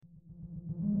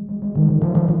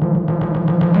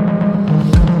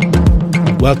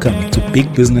Welcome to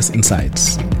Big Business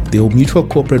Insights, the Old Mutual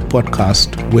Corporate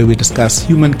podcast where we discuss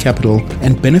human capital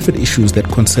and benefit issues that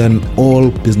concern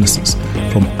all businesses,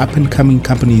 from up-and-coming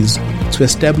companies to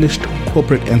established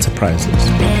corporate enterprises.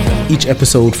 Each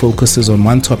episode focuses on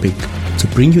one topic to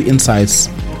bring you insights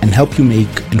and help you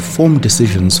make informed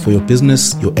decisions for your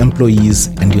business, your employees,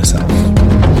 and yourself.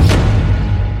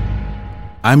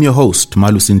 I'm your host,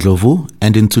 Malusi Ndlovu,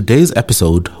 and in today's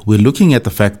episode, we're looking at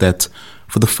the fact that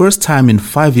for the first time in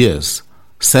 5 years,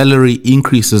 salary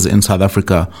increases in South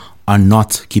Africa are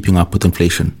not keeping up with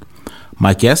inflation.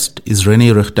 My guest is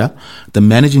René Richter, the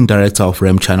Managing Director of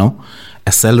REM Channel,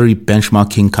 a salary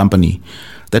benchmarking company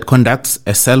that conducts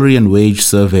a salary and wage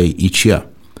survey each year.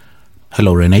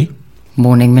 Hello, René.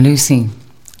 Morning, Malusi.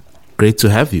 Great to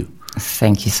have you.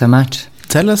 Thank you so much.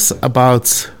 Tell us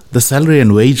about the salary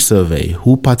and wage survey.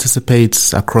 Who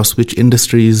participates, across which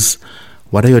industries?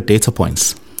 What are your data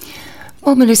points?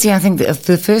 Well, Malusi, I think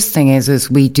the first thing is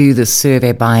we do this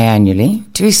survey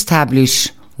biannually to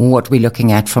establish what we're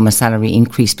looking at from a salary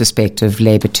increase perspective,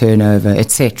 labour turnover,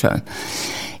 etc.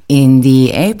 In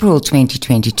the April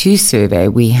 2022 survey,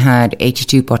 we had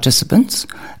 82 participants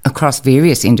across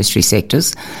various industry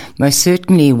sectors, most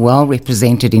certainly well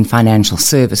represented in financial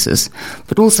services,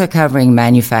 but also covering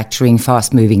manufacturing,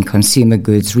 fast-moving consumer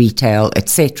goods, retail,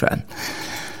 etc.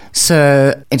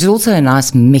 So it's also a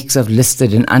nice mix of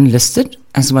listed and unlisted,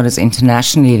 as well as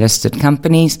internationally listed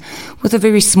companies, with a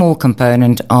very small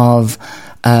component of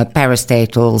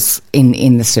parastatals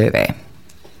in the survey.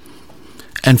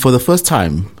 And for the first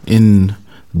time in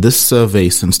this survey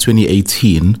since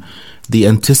 2018, the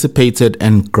anticipated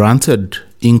and granted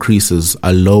increases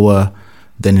are lower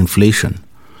than inflation.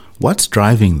 What's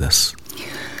driving this?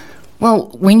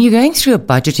 Well, when you're going through a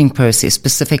budgeting process,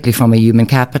 specifically from a human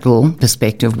capital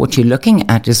perspective, what you're looking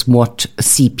at is what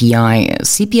CPI is.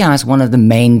 CPI is one of the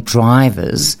main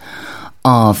drivers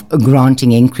of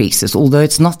granting increases, although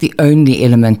it's not the only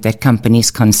element that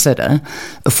companies consider.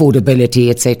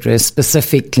 Affordability, etc.,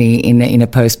 specifically in a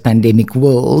post-pandemic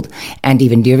world, and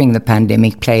even during the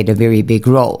pandemic, played a very big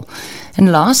role.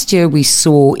 And last year, we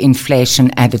saw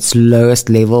inflation at its lowest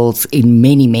levels in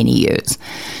many, many years.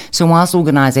 So whilst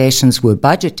organizations were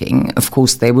budgeting, of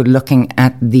course, they were looking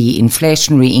at the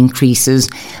inflationary increases,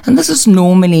 and this is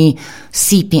normally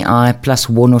CPI plus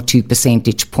 1 or 2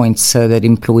 percentage points so that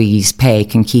employees' pay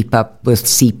can keep up with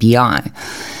CPI.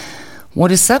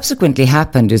 What has subsequently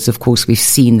happened is, of course, we've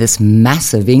seen this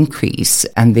massive increase,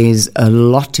 and there's a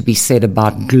lot to be said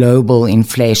about global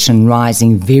inflation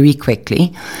rising very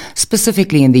quickly,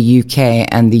 specifically in the UK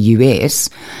and the US.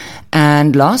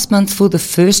 And last month, for the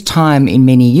first time in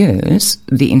many years,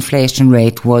 the inflation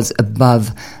rate was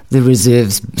above the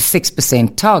Reserve's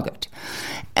 6% target.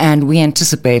 And we're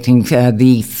anticipating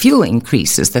the fuel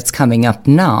increases that's coming up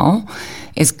now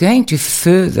is going to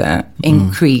further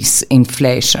increase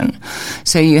inflation.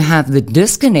 So you have the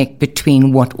disconnect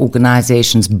between what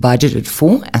organizations budgeted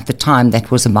for at the time, that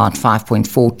was about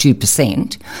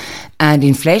 5.42%, and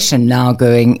inflation now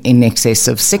going in excess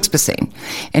of 6%.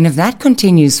 And if that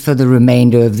continues for the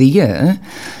remainder of the year,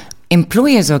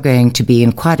 employers are going to be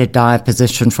in quite a dire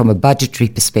position from a budgetary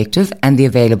perspective and the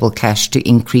available cash to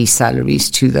increase salaries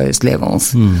to those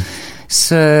levels.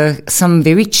 So some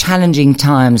very challenging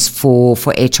times for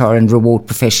HR and reward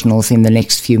professionals in the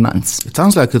next few months. It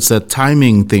sounds like it's a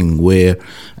timing thing where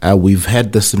we've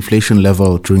had this inflation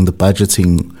level during the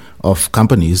budgeting of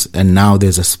companies, and now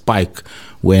there's a spike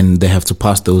when they have to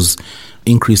pass those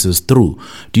increases through.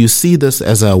 Do you see this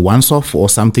as a once-off or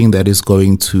something that is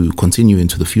going to continue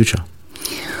into the future?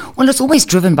 Well, it's always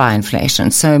driven by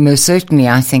inflation, so most certainly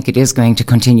I think it is going to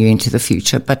continue into the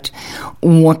future. But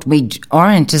what we are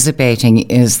anticipating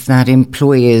is that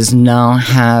employers now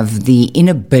have the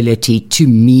inability to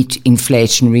meet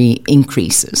inflationary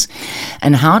increases.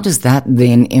 And how does that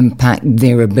then impact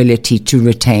their ability to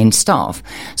retain staff?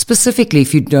 Specifically,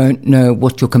 if you don't know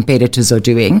what your competitors are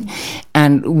doing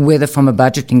and whether from a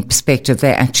budgeting perspective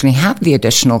they actually have the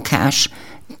additional cash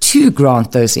to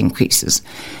grant those increases.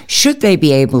 Should they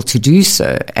be able to do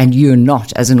so, and you're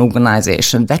not as an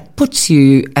organization, that puts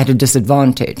you at a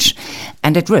disadvantage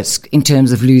and at risk in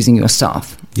terms of losing your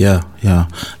staff. Yeah.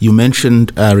 You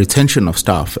mentioned retention of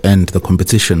staff and the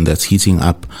competition that's heating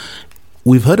up.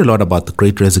 We've heard a lot about the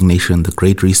Great Resignation, the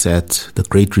Great Reset, the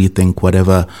Great Rethink,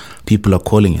 whatever people are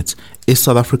calling it. Is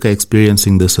South Africa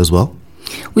experiencing this as well?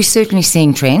 We're certainly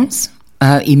seeing trends.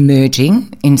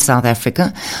 emerging in South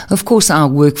Africa. Of course, our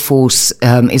workforce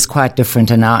is quite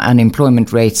different and our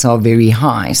unemployment rates are very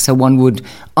high. So one would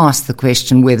ask the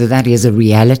question whether that is a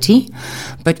reality.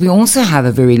 But we also have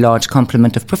a very large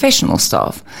complement of professional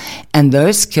staff. And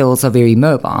those skills are very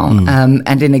mobile.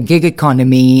 And in a gig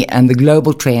economy and the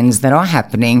global trends that are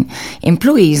happening,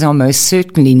 employees are most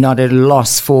certainly not at a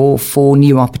loss for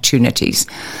new opportunities.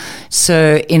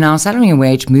 So in our salary and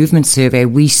wage movement survey,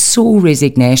 we saw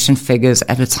resignation figures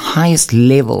at its highest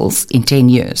levels in 10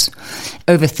 years,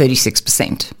 over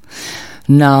 36%.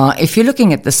 Now, if you're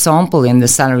looking at the sample in the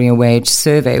salary and wage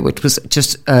survey, which was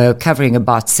just covering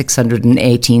about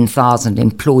 618,000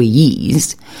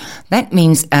 employees, that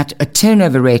means at a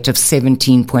turnover rate of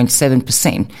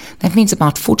 17.7%, that means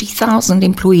about 40,000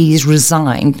 employees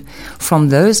resigned from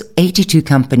those 82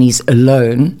 companies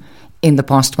alone in the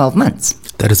past 12 months.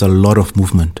 That is a lot of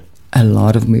movement. A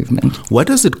lot of movement. What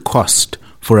does it cost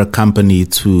for a company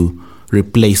to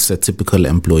replace a typical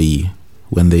employee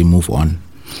when they move on?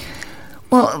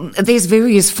 Well, there's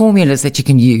various formulas that you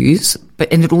can use,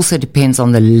 and it also depends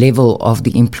on the level of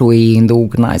the employee in the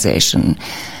organization.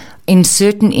 In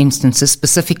certain instances,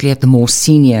 specifically at the more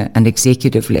senior and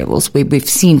executive levels, where we've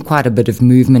seen quite a bit of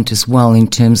movement as well in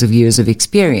terms of years of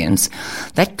experience,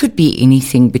 that could be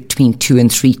anything between 2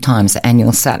 and 3 times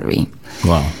annual salary.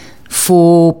 Wow.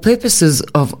 For purposes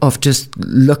of just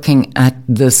looking at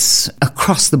this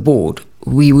across the board,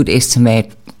 we would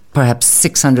estimate perhaps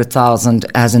 600,000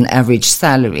 as an average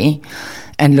salary,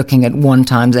 and looking at 1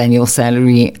 times annual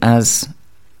salary as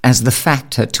the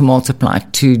factor to multiply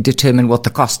to determine what the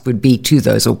cost would be to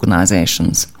those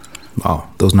organizations. Wow,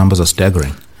 those numbers are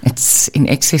staggering. It's in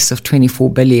excess of 24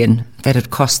 billion that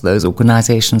it cost those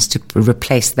organizations to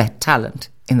replace that talent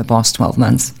in the past 12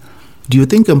 months. Do you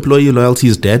think employee loyalty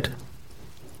is dead?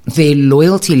 Their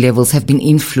loyalty levels have been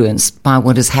influenced by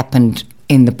what has happened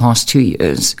in the past 2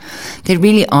 years. They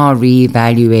really are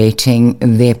reevaluating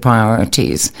their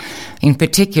priorities. In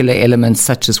particular, elements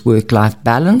such as work-life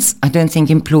balance. I don't think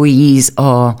employees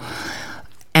are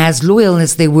as loyal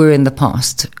as they were in the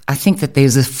past. I think that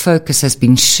there's a focus has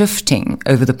been shifting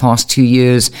over the past 2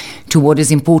 years to what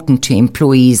is important to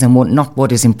employees and not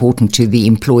what is important to the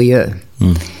employer.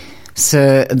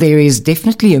 So there is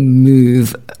definitely a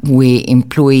move where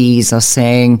employees are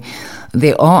saying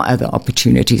there are other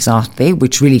opportunities out there,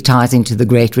 which really ties into the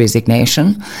Great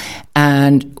Resignation.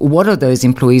 And what are those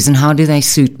employees and how do they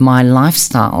suit my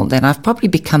lifestyle that I've probably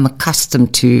become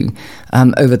accustomed to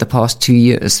over the past 2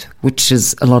 years, which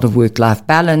is a lot of work-life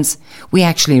balance. We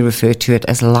actually refer to it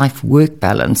as life-work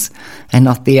balance and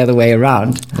not the other way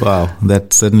around. Wow,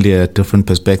 that's certainly a different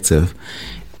perspective.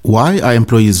 Why are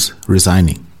employees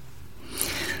resigning?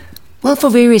 Well,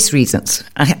 for various reasons.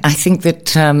 I think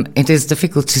that it is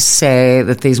difficult to say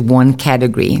that there's one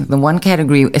category. The one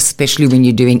category, especially when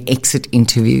you're doing exit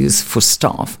interviews for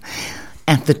staff,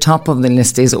 at the top of the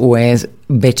list is always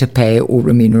better pay or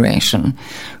remuneration.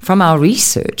 From our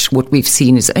research, what we've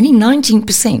seen is only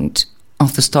 19%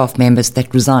 of the staff members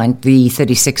that resigned, the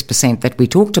 36% that we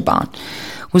talked about,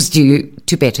 was due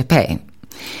to better pay.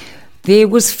 There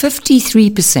was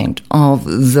 53% of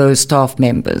those staff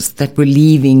members that were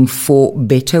leaving for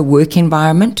better work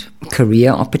environment, career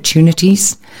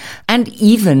opportunities, and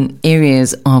even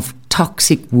areas of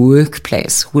toxic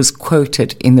workplace was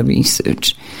quoted in the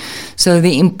research. So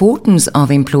the importance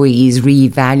of employees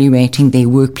reevaluating their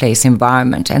workplace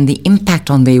environment and the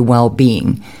impact on their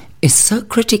well-being is so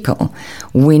critical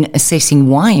when assessing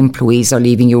why employees are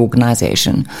leaving your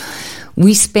organization.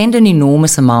 We spend an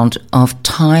enormous amount of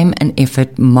time and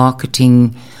effort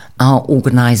marketing our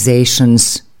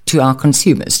organizations to our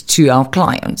consumers, to our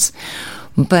clients.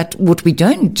 But what we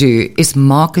don't do is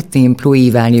market the employee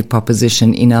value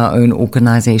proposition in our own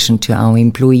organization to our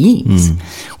employees.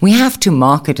 We have to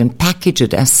market and package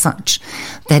it as such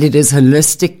that it is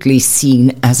holistically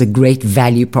seen as a great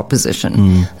value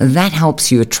proposition. That helps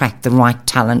you attract the right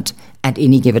talent at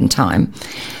any given time.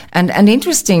 And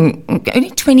interesting,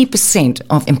 only 20%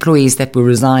 of employees that were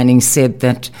resigning said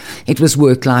that it was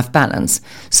work-life balance.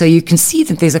 So you can see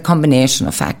that there's a combination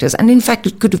of factors. And in fact,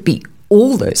 it could be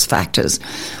all those factors.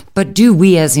 But do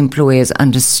we as employers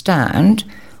understand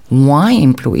why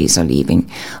employees are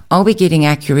leaving? Are we getting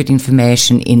accurate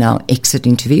information in our exit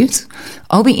interviews?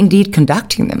 Are we indeed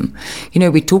conducting them? You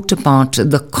know, we talked about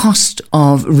the cost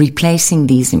of replacing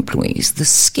these employees. The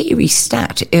scary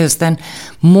stat is that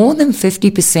more than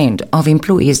 50% of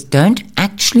employees don't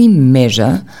actually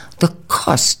measure the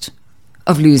cost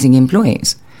of losing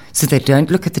employees. so they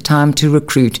don't look at the time to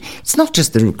recruit. It's not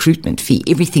just the recruitment fee,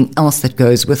 everything else that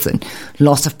goes with it.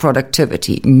 Loss of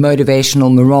productivity,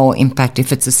 motivational morale impact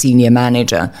if it's a senior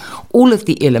manager. All of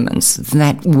the elements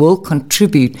that will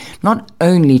contribute not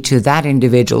only to that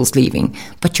individual's leaving,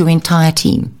 but your entire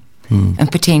team.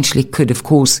 And potentially could, of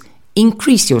course,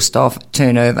 increase your staff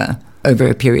turnover over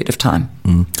a period of time.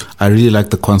 I really like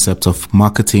the concept of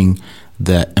marketing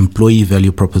the employee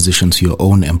value proposition to your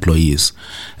own employees.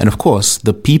 And of course,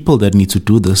 the people that need to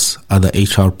do this are the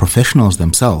HR professionals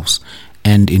themselves.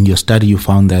 And in your study, you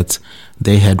found that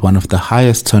they had one of the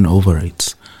highest turnover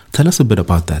rates. Tell us a bit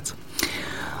about that.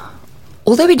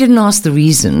 Although we didn't ask the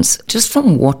reasons, just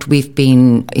from what we've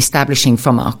been establishing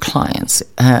from our clients,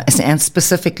 and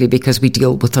specifically because we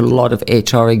deal with a lot of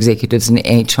HR executives and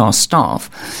HR staff,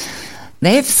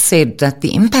 they've said that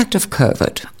the impact of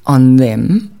COVID on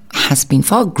them has been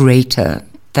far greater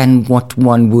than what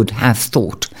one would have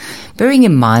thought, bearing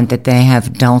in mind that they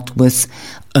have dealt with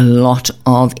a lot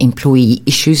of employee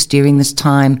issues during this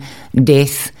time,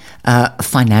 death,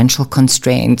 financial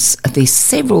constraints. There's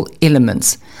several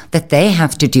elements that they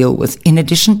have to deal with in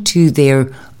addition to their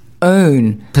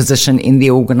own position in the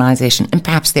organization and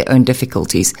perhaps their own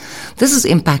difficulties. This has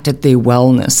impacted their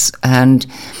wellness, and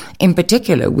in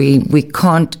particular, we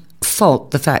can't fault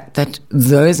the fact that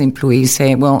those employees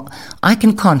say, well, I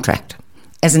can contract.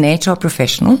 As an HR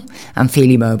professional, I'm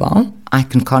fairly mobile. I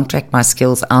can contract my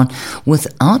skills out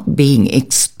without being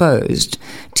exposed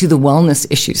to the wellness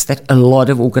issues that a lot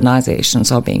of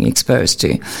organizations are being exposed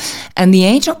to. And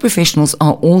the HR professionals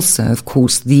are also, of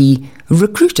course, the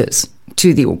recruiters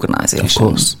to the organization. Of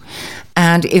course.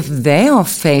 And if they are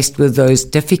faced with those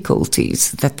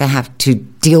difficulties that they have to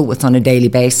deal with on a daily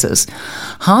basis,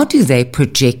 how do they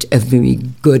project a very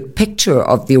good picture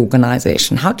of the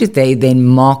organization? How do they then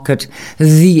market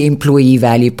the employee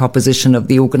value proposition of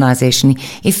the organization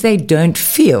if they don't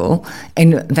feel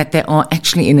that they are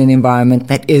actually in an environment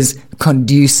that is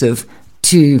conducive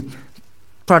to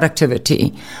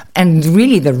productivity? And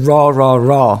really the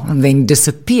rah then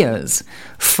disappears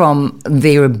from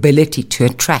their ability to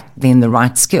attract then the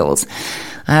right skills.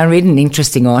 I read an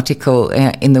interesting article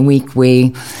in the week where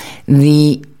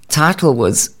the title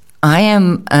was, I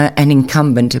am an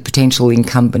incumbent, a potential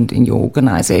incumbent in your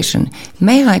organization.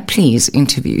 May I please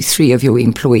interview 3 of your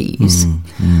employees?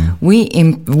 We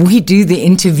do the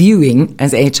interviewing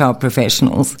as HR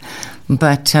professionals,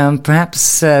 but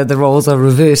perhaps the roles are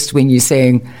reversed when you're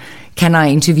saying, can I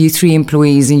interview 3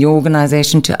 employees in your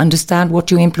organization to understand what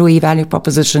your employee value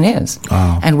proposition is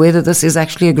and whether this is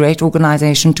actually a great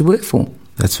organization to work for?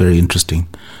 That's very interesting.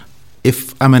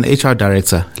 If I'm an HR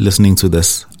director listening to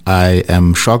this, I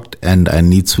am shocked and I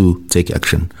need to take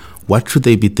action. What should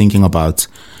they be thinking about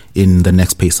in the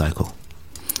next pay cycle?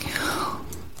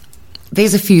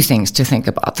 There's a few things to think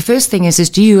about. The first thing is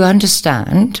do you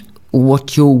understand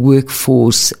what your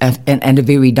workforce and a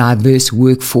very diverse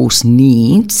workforce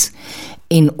needs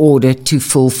in order to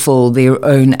fulfill their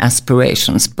own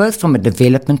aspirations, both from a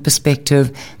development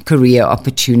perspective, career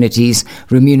opportunities,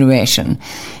 remuneration.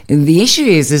 And the issue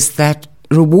is that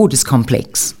reward is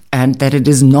complex and that it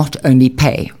is not only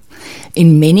pay.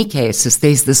 In many cases,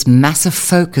 there's this massive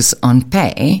focus on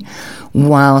pay,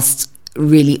 whilst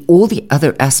really all the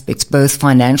other aspects, both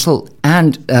financial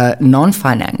and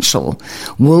non-financial,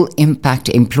 will impact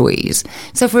employees.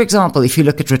 So, for example, if you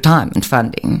look at retirement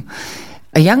funding,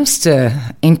 a youngster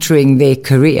entering their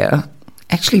career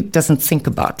actually doesn't think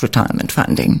about retirement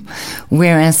funding,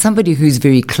 whereas somebody who's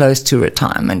very close to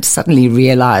retirement suddenly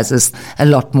realizes a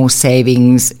lot more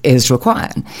savings is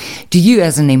required. Do you,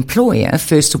 as an employer,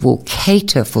 first of all,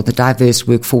 cater for the diverse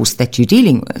workforce that you're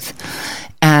dealing with?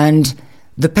 And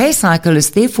the pay cycle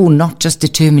is therefore not just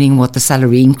determining what the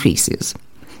salary increase is.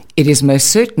 It is most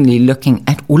certainly looking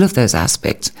at all of those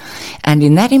aspects. And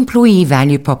in that employee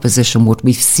value proposition, what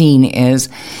we've seen is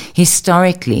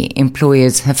historically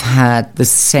employers have had the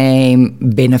same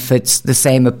benefits, the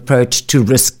same approach to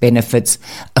risk benefits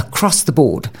across the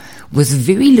board, with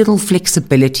very little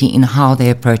flexibility in how they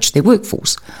approach their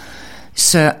workforce.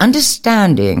 So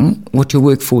understanding what your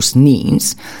workforce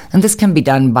needs, and this can be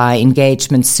done by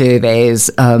engagement surveys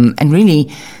and really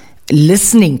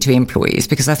listening to employees,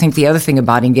 because I think the other thing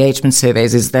about engagement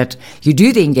surveys is that you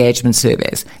do the engagement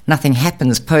surveys, nothing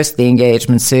happens post the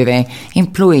engagement survey,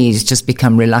 employees just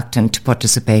become reluctant to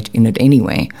participate in it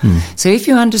anyway. So if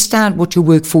you understand what your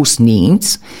workforce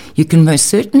needs, you can most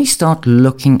certainly start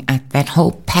looking at that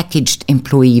whole packaged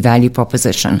employee value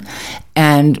proposition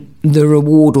and the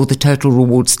reward or the total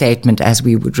reward statement, as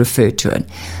we would refer to it.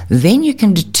 Then you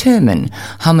can determine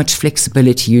how much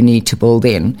flexibility you need to build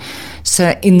in.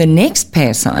 So in the next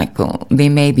pay cycle, there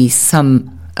may be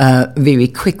some very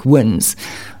quick wins.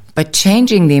 But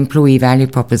changing the employee value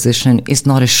proposition is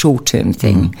not a short-term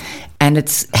thing. And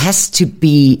it has to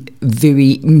be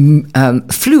very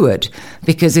fluid,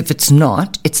 because if it's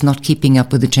not keeping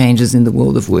up with the changes in the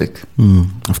world of work.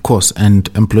 Of course. And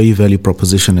employee value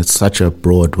proposition is such a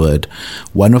broad word.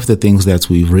 One of the things that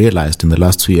we've realized in the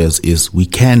last 2 years is we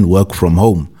can work from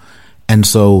home. And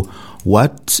so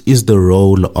what is the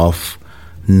role of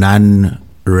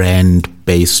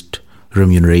non-rand-based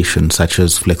remuneration, such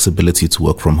as flexibility to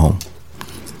work from home?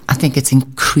 I think it's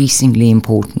increasingly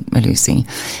important, Malusi.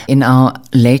 In our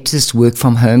latest work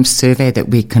from home survey that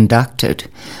we conducted,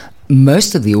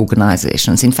 most of the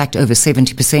organizations, in fact over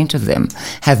 70% of them,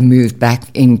 have moved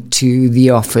back into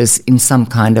the office in some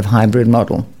kind of hybrid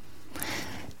model.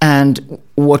 And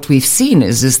what we've seen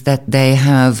is that they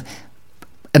have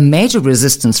a major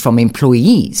resistance from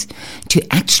employees to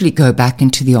actually go back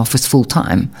into the office full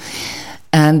time.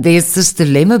 And there's this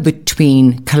dilemma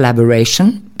between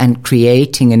collaboration and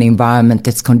creating an environment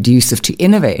that's conducive to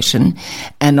innovation.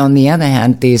 And on the other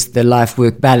hand, there's the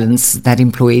life-work balance that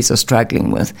employees are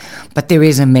struggling with. But there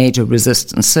is a major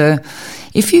resistance. So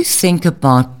if you think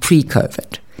about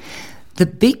pre-COVID, the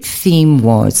big theme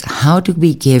was, how do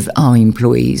we give our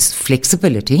employees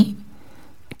flexibility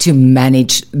to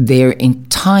manage their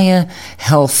entire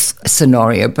health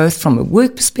scenario, both from a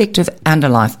work perspective and a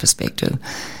life perspective?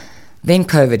 Then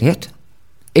COVID hit.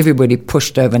 Everybody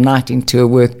pushed overnight into a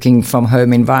working from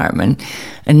home environment.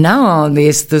 And now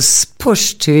there's this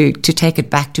push to take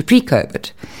it back to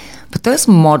pre-COVID. But those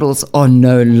models are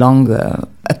no longer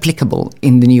applicable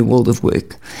in the new world of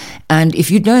work. And if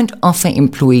you don't offer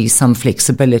employees some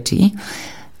flexibility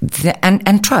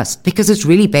and trust, because it's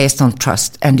really based on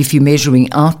trust, and if you're measuring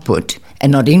output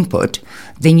and not input,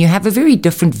 then you have a very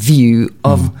different view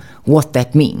of what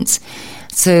that means.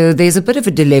 So there's a bit of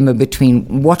a dilemma between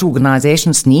what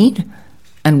organizations need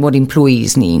and what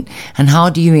employees need. And how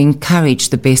do you encourage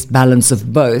the best balance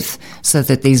of both so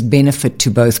that there's benefit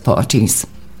to both parties?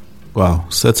 Wow,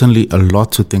 certainly a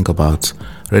lot to think about.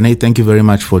 Renee, thank you very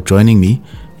much for joining me.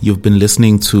 You've been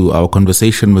listening to our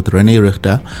conversation with Renee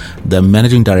Richter, the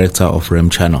Managing Director of REM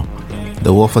Channel.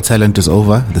 The war for talent is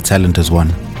over. The talent is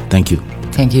won. Thank you.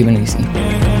 Thank you, Malusi.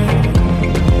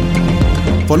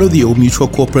 Follow the Old Mutual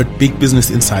Corporate Big Business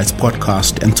Insights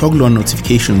podcast and toggle on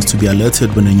notifications to be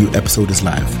alerted when a new episode is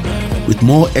live, with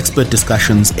more expert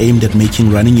discussions aimed at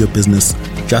making running your business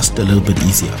just a little bit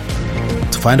easier.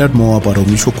 To find out more about Old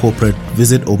Mutual Corporate,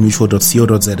 visit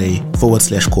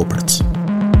oldmutual.co.za/corporate.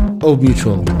 Old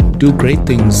Mutual, do great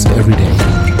things every day.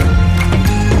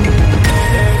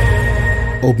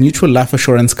 Old Mutual Life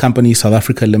Assurance Company South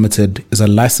Africa Limited is a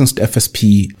licensed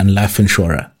FSP and life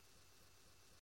insurer.